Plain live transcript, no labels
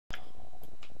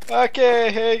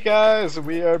Okay, hey guys,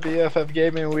 we are BFF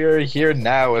Gaming. We are here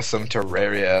now with some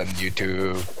Terraria on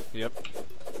YouTube. Yep.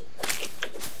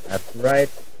 That's right.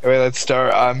 Wait, let's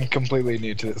start. I'm completely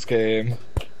new to this game.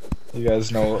 You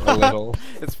guys know a little.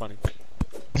 It's funny.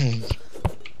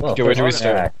 Well, Okay, where do we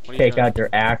start? Take out your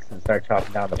axe and start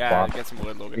chopping down the Yeah, get some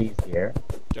wood, Logan. trees here.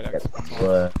 Get Get axe. some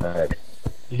wood.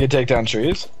 You can take down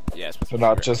trees, Yes, but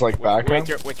not just like background.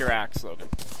 with your axe, Logan.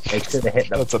 Make sure to hit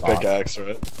the That's a pickaxe,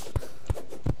 right?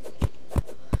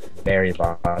 very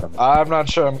bottom. I'm not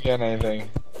sure I'm getting anything.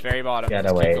 Very bottom. You gotta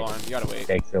Just keep wait. going. You gotta wait.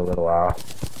 Takes a little while.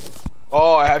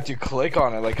 Oh, I have to click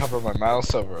on it, like hover my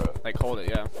mouse over it. Like hold it,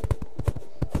 yeah.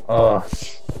 Oh,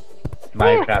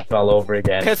 Minecraft all over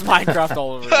again. It's Minecraft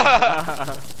all over.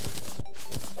 Again.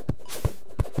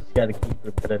 You gotta keep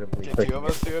repetitively Can clicking. two of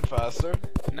us do it faster?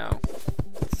 No,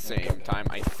 it's the same time.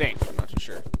 I think. I'm not too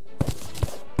sure.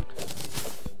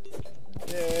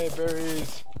 Yay,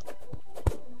 berries.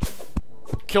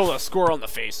 Kill the squirrel in the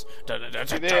face. Da, da, da,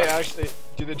 da, Do they da. actually,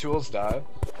 do the tools die?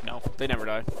 No, they never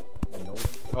die. Nope.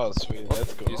 Oh, sweet,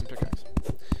 that's cool. Using pickaxe.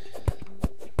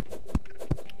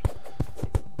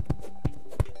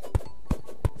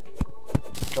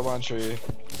 Come on, tree.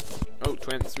 Oh,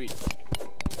 twin, sweet.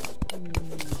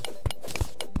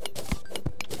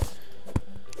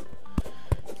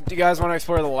 Do you guys want to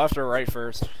explore the left or right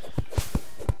first?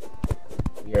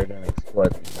 We are gonna explore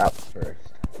the up first.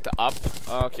 The up?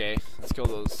 Okay, let's kill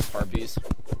those harpies.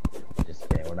 Just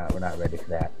kidding. We're not ready for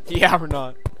that. Yeah, we're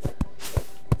not.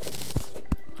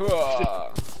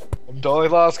 Hooah. I'm totally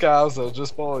lost, cows, so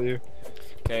just follow you.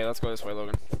 Okay, let's go this way,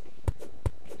 Logan.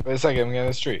 Wait a second, I'm getting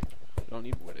a street. We don't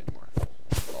need wood anymore.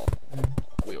 Well,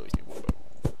 we always need wood.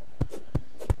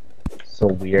 So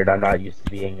weird. I'm not used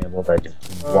to being able to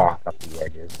just walk up the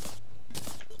edges.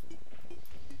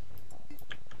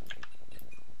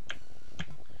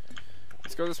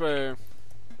 Let's go this way.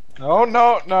 No,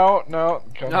 no, no, no.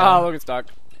 Come No, on. Logan's stuck.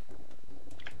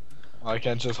 I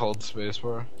can't just hold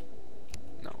spacebar.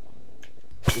 No.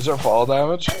 Is there fall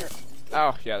damage?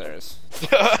 Oh, yeah, there is.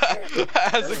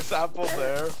 As example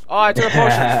there. Oh, I took a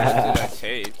potion. What did I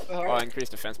take? Oh, I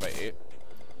increased defense by 8.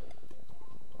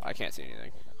 I can't see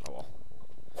anything. Oh well.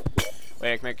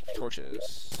 Wait, I can make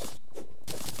torches.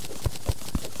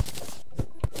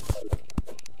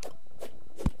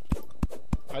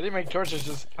 How do you make torches?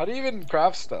 Just how do you even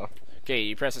craft stuff? Okay,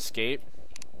 you press escape,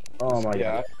 Oh my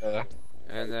Yeah.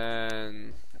 and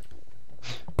then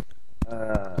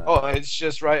god. Oh, it's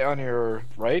just right on your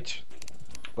right,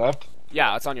 left,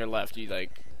 yeah, it's on your left. You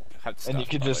like have the stuff. and you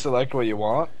can but, just like, select what you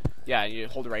want. yeah, you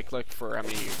hold right click for how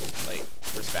many you like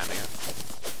for spamming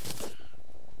it.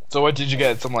 So what did you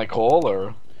get? Some like coal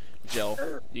or? Gel.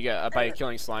 You get by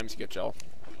killing slimes, you get gel.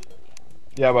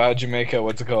 Yeah, but how'd you make it?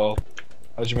 What's it called?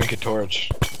 How'd you make a torch?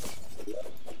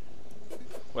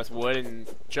 With wood and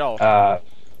gel.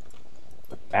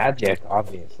 Magic,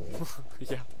 obviously.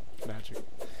 Yeah, magic.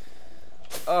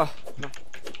 Oh, no.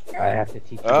 I have to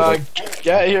teach you.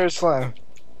 Get here, slime.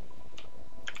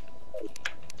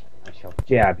 I shall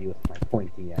jab you with my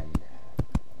pointy end.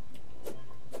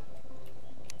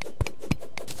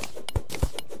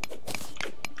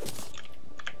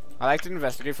 I like to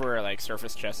investigate for like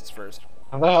surface chests first.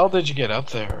 How the hell did you get up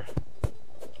there?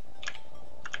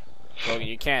 Logan,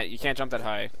 you can't jump that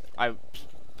high. I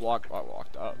walked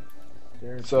up.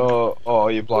 So, oh,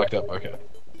 you blocked up. Okay.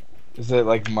 Is it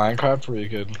like Minecraft where you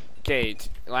could? Okay,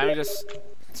 let me just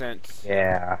since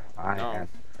Yeah, I No. am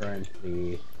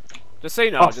currently just say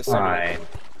no, just say no. offline.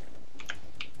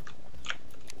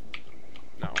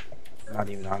 No. Not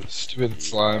even on. Stupid We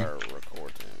slime. are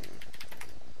recording.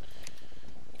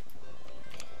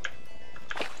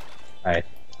 Right.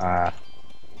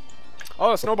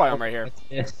 Oh, a snow biome right here. What's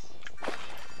this?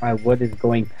 My wood is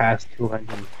going past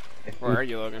 250. Where are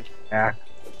you, Logan? back.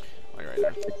 Oh, you're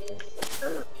right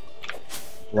there.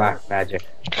 Black magic.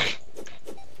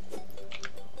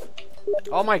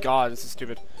 Oh my god, this is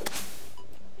stupid.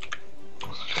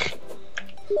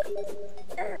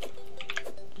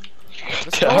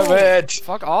 Just Damn go. it!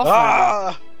 Fuck off.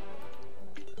 Ah!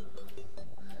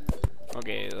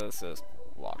 Okay, let's just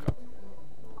walk up.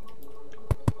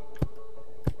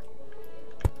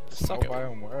 Suck it.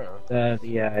 Biome where?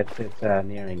 It's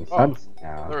nearing Oh, sunset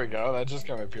now. There we go. That just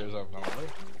kind of appears out of nowhere.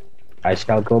 I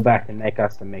shall go back and make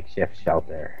us a makeshift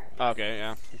shelter. Okay,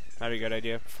 yeah. That'd be a good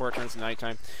idea. Before it turns to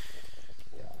nighttime.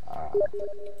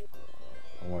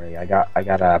 Don't worry, I got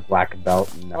a black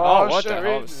belt. And, Oh, what shit, the hell?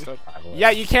 really? So... survival.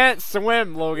 Yeah, you can't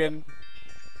swim, Logan.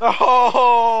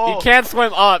 Oh! You can't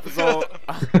swim up, so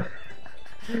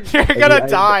you're gonna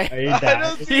die. Are you I dying?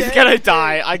 don't see He's gonna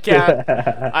die. I can't.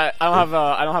 I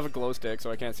I don't have a glow stick,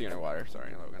 so I can't see underwater.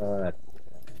 Sorry, Logan.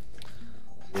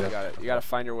 You got it. You gotta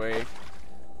find your way.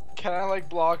 Can I like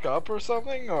block up or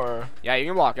something, or? Yeah, you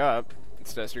can block up.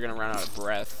 It's just you're gonna run out of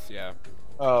breath. Yeah.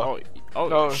 Oh. Oh,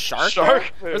 No, shark?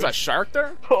 shark. There's a shark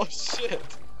there? Oh shit.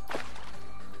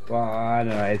 Well, I don't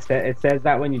know. It says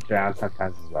that when you drown,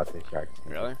 sometimes as well, the sharks.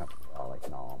 Really? All like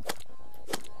no.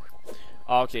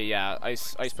 Oh, okay, yeah.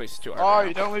 Ice places too hard. Oh, right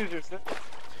you now. don't lose your shit.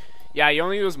 Yeah, you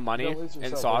only lose money You don't lose in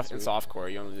yourself, soft core.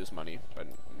 You only lose money, but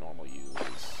normal you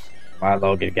lose. Come on,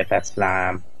 Logan, get that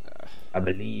slime. I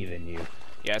believe in you.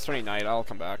 Yeah, it's turning night. I'll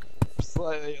come back.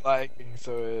 Slightly lagging,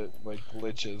 so it like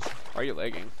glitches. Why are you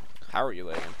lagging? How are you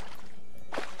lagging?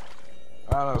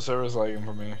 I don't know. Server's lagging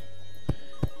for me.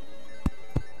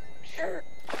 A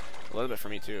little bit for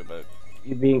me too, but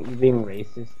You being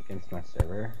racist against my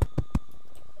server?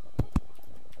 oh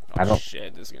I don't-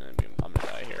 shit, this is gonna be. I'm gonna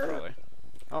die here probably.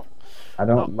 Oh, I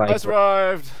don't like. I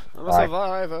survived. I'm a Why?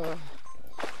 survivor.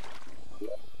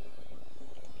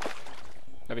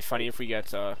 That'd be funny if we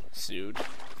get sued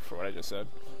for what I just said.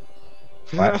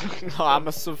 What? I'm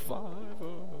a survivor.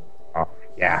 Oh,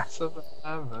 yeah.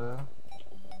 Survivor.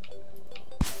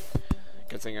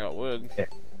 Good thing I got wood.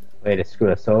 Way to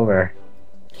screw us over.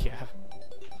 Yeah.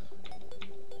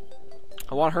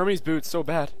 I want Hermes boots so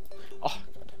bad. Oh,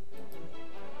 God.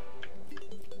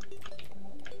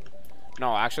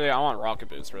 No, actually, I want rocket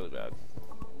boots really bad.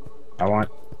 I want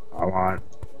I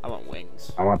want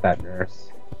wings. that nurse.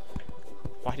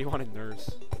 Why do you want a nurse?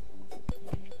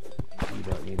 You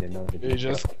don't need to know the You're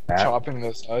just chopping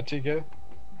this out, TK?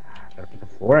 Gotta put the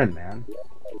floor in, man.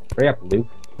 Hurry up, Luke.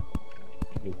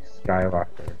 Luke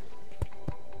Skywalker.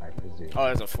 I presume. Oh,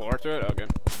 there's a floor to it? Okay.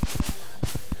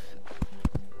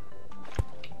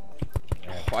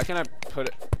 Yeah. Why can't I put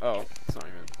it? Oh, it's not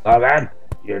even. Logan,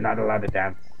 you're not allowed to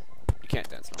dance. You can't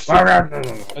dance now. Logan!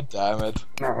 God damn it.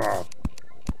 No.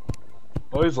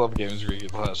 Always love games where you can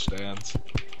flash dance.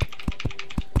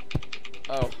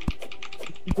 Oh.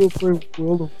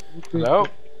 Hello?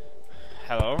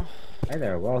 Hello? Hi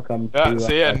there, welcome Yeah, to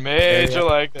see, and major Terraria.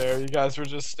 like there. You guys were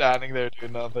just standing there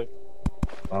doing nothing.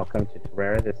 Welcome to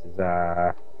Terraria. This is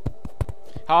How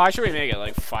high should we make it?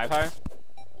 Like 5 high?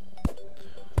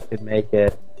 should make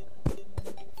it.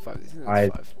 5. My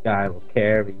 5. guy will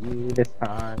carry you this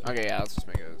time. Okay, yeah, let's just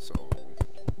make it so.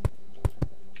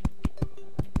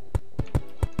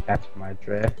 Catch my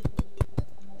drift.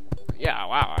 Yeah,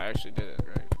 wow, I actually did it,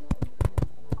 right?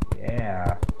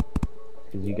 Yeah.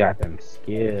 Cause you got them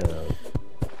skills.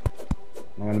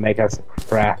 I'm gonna make us a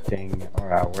crafting or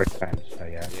a workbench, I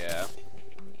guess. Yeah.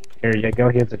 Here you go,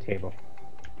 here's a table.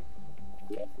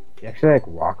 You actually like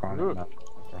walk on Ooh. it.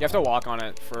 You have to walk on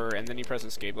it and then you press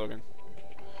escape, Logan.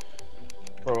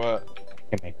 For what?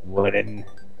 You can make wooden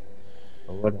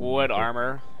Wood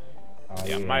armor. Oh,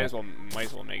 Yeah, might as well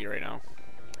make it right now.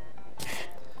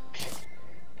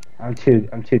 I'm too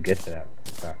good for that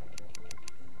stuff.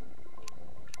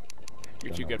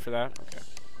 You're too good for that? Okay.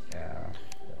 Yeah.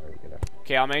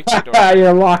 Okay, I'll make the door.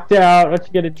 You're locked out. What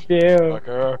you gonna do?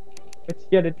 Fucker. What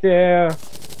you gonna do?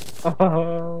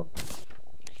 Oh.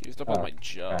 Used up all my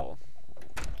gel.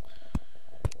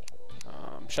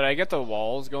 Should I get the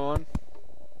walls going?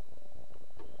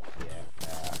 Yeah.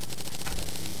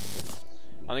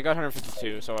 I only got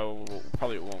 152, so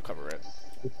probably won't cover it.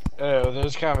 Oh,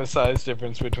 there's kind of a size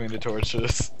difference between the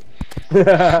torches.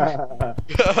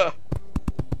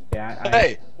 Yeah.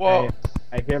 Hey, whoa.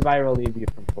 I hereby relieve you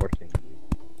from forcing you.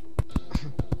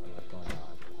 What's going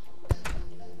on?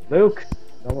 Luke!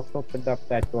 Almost opened up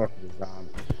that door for the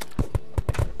zombie.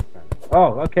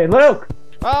 Oh, okay, Luke!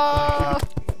 Ah!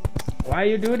 Why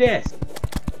you do this?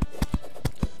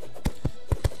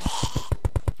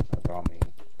 That's all me.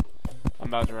 I'm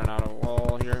about to run out of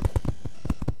wall here.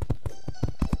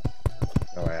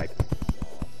 Oh, I can.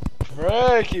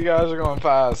 Frick, you guys are going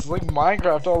fast. It's like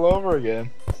Minecraft all over again.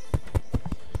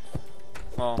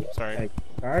 Well, sorry. I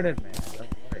started, man. Don't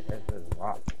worry, there's a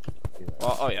lot.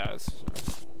 Well, oh yeah. Once-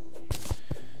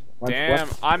 Damn,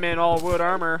 I'm in all wood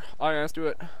armor. Oh yeah, let's do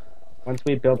it. Once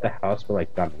we build the house, we're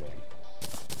like done with.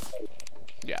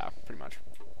 Yeah, pretty much.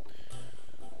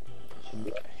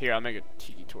 Here, I'll make a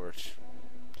tiki torch.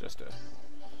 Just to...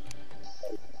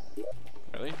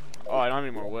 Really? Oh, I don't have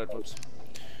any more wood. Whoops.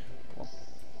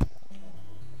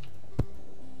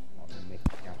 Make a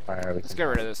campfire. We Let's can, get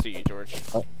rid of this tiki torch.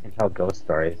 oh, and tell ghost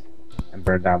stories and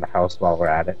burn down the house while we're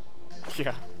at it.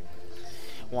 Yeah.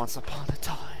 Once upon a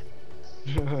time.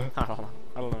 I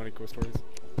don't know any ghost stories.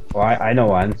 Well, I know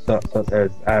one. So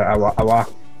there's I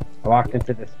walked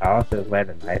into this house. It was late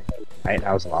at night. And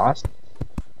I was lost,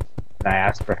 and I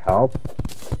asked for help.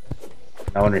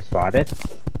 No one responded.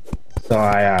 So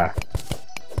I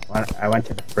went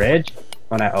to the fridge.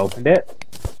 When I opened it,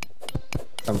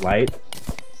 some light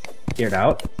peered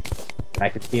out, and I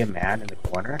could see a man in the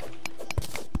corner.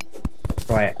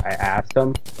 So I asked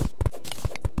him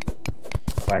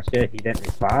a question. He didn't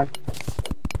respond.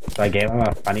 So I gave him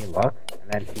a funny look,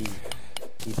 and then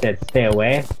he said, "Stay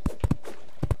away."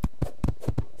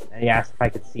 And he asked if I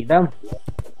could see them.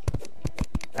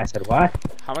 I said, "What?"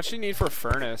 How much do you need for a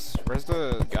furnace? Where's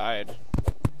the guide?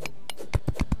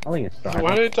 Only a strong.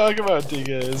 What are you talking about, DK?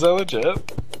 Is that legit?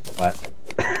 What?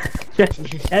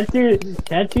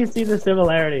 Can't you see the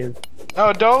similarities?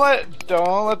 No, don't let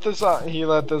the he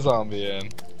let the zombie in.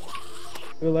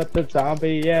 Who let the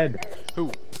zombie in?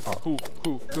 Who? Oh.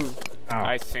 Who? Oh.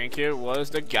 I think it was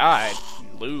the guide,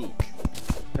 Luke.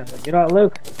 You know what,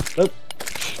 Luke? Luke,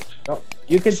 no,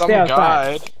 you can Some stay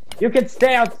outside. guide. You can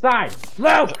stay outside,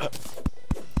 Luke.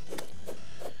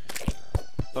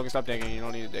 Logan, stop digging. You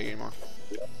don't need to dig anymore.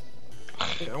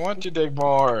 I want to dig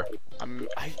more.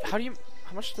 How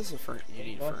much does a furnace? You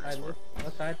need a furnace for?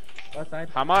 Outside. Outside.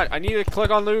 How much? I need to click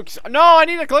on Luke's. No, I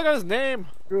need to click on his name.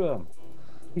 Screw him.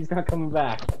 He's not coming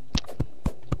back.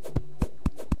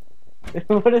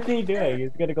 What is he doing?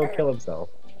 He's gonna go kill himself.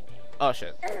 Oh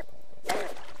shit.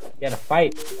 You gotta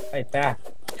fight. Fight back.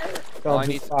 All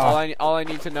I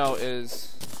need to know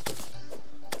is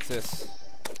this.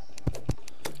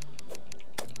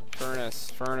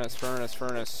 Furnace.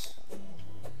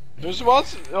 There's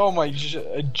lots. Oh my!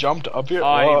 I jumped up here. Oh,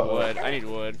 I need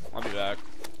wood. I'll be back.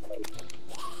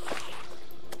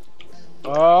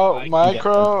 Oh,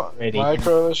 micro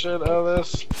the shit out of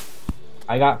this.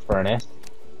 I got furnace.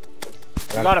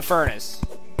 I got a furnace.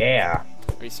 Yeah.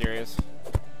 Are you serious?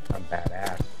 I'm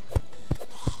badass.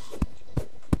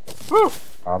 Woo!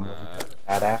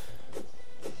 Badass.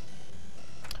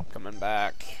 Coming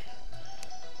back.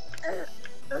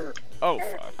 Oh,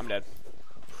 fuck. I'm dead.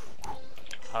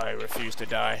 I refuse to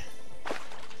die.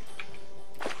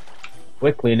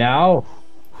 Quickly now.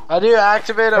 How do you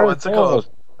activate it? What's it called?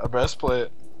 A breastplate.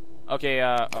 Okay,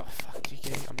 oh, fuck,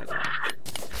 DK. I'm gonna die.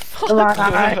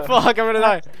 Fuck, I'm gonna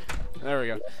die. There we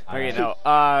go. Okay, now,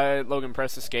 Logan,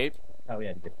 press escape. Oh,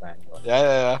 yeah, good plan.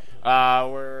 Yeah.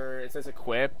 Where it says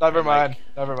equip. Never mind.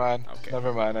 Like... Never mind. Okay.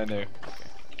 Never mind. I knew. Okay.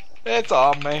 It's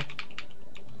on me.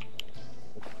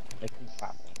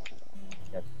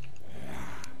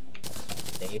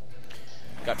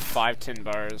 Got 5 tin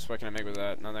bars. What can I make with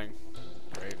that? Nothing.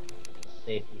 Great.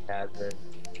 Safety hazard.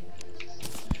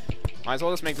 Might as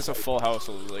well just make this a full house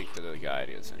so like the guide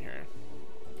is in here.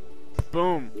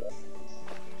 Boom!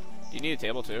 You need a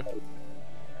table too.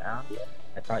 Yeah.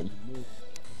 I thought you knew.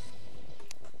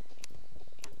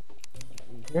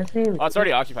 Oh, it's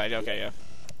already occupied. Okay, yeah.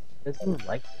 Doesn't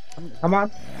like. Come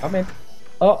on, come in.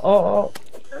 Oh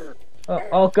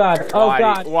God! Oh why?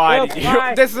 God! Why? Luke, Did you,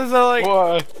 why? this is a, like.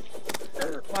 Why?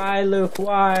 Why, Luke?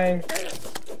 Why?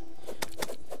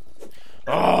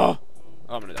 Oh,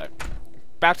 I'm gonna die.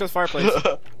 Back to the fireplace.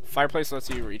 Fireplace lets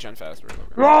you regen faster.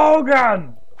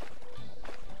 Logan!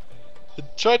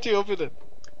 Try to open it.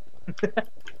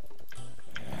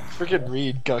 Freaking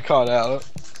Reed got caught out.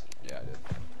 Yeah, I did.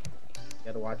 You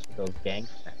gotta watch those gangs.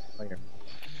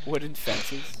 Wooden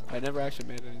fences. I never actually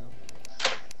made any of them.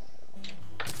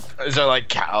 Is there like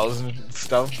cows and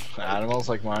stuff? Animals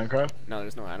like Minecraft? No,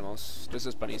 there's no animals. There's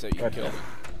just bunnies that you can kill.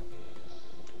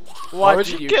 Why would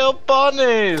you kill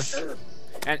bunnies?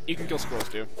 And you can kill squirrels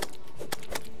too.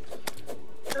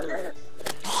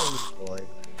 Oh boy.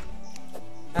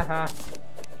 Haha.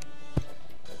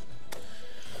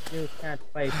 You can't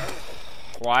fight.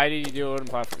 Why did you do a wooden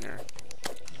platform here?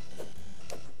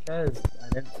 Because I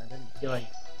didn't feel like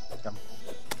jumping.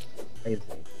 Crazy.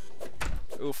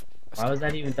 Oof. Why was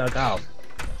that even dug out?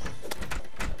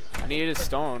 I needed a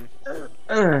stone.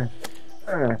 I'm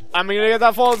I'm gonna get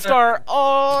that fallen star.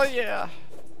 Oh yeah.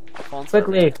 Fallen star.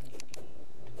 Quickly.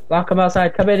 Lock him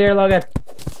outside. Come in here, Logan.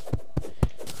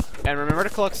 And remember to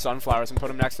collect sunflowers and put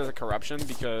them next to the corruption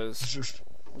because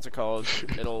what's it called?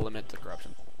 It'll limit the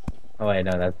corruption. Oh wait,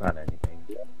 no, that's not anything.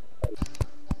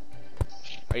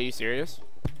 Are you serious?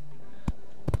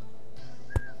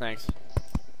 Thanks.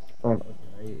 Oh,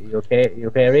 you okay? You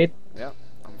okay, Reed? Yeah,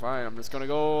 I'm fine. I'm just gonna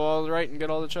go all right and get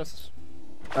all the chests.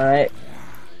 Alright.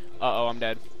 Uh-oh, I'm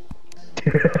dead.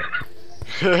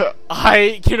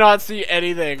 I cannot see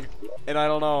anything, and I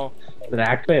don't know. Is it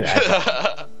actually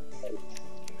that?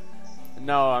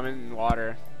 No, I'm in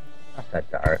water. Not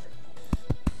that dark.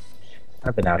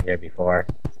 I've been out here before.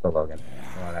 It's the Logan.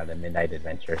 Going on a midnight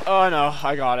adventure. Oh no,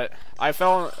 I got it. I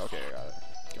fell in... Okay, I got it.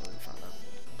 Can't really find that.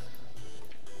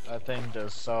 That thing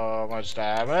does so much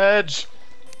damage.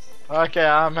 Okay,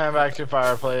 I'm heading back to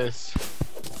fireplace.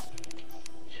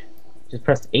 Just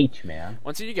press H, man.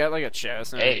 Once you get like a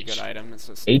chest and a good item, it's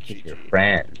just H is your GG.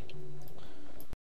 friend.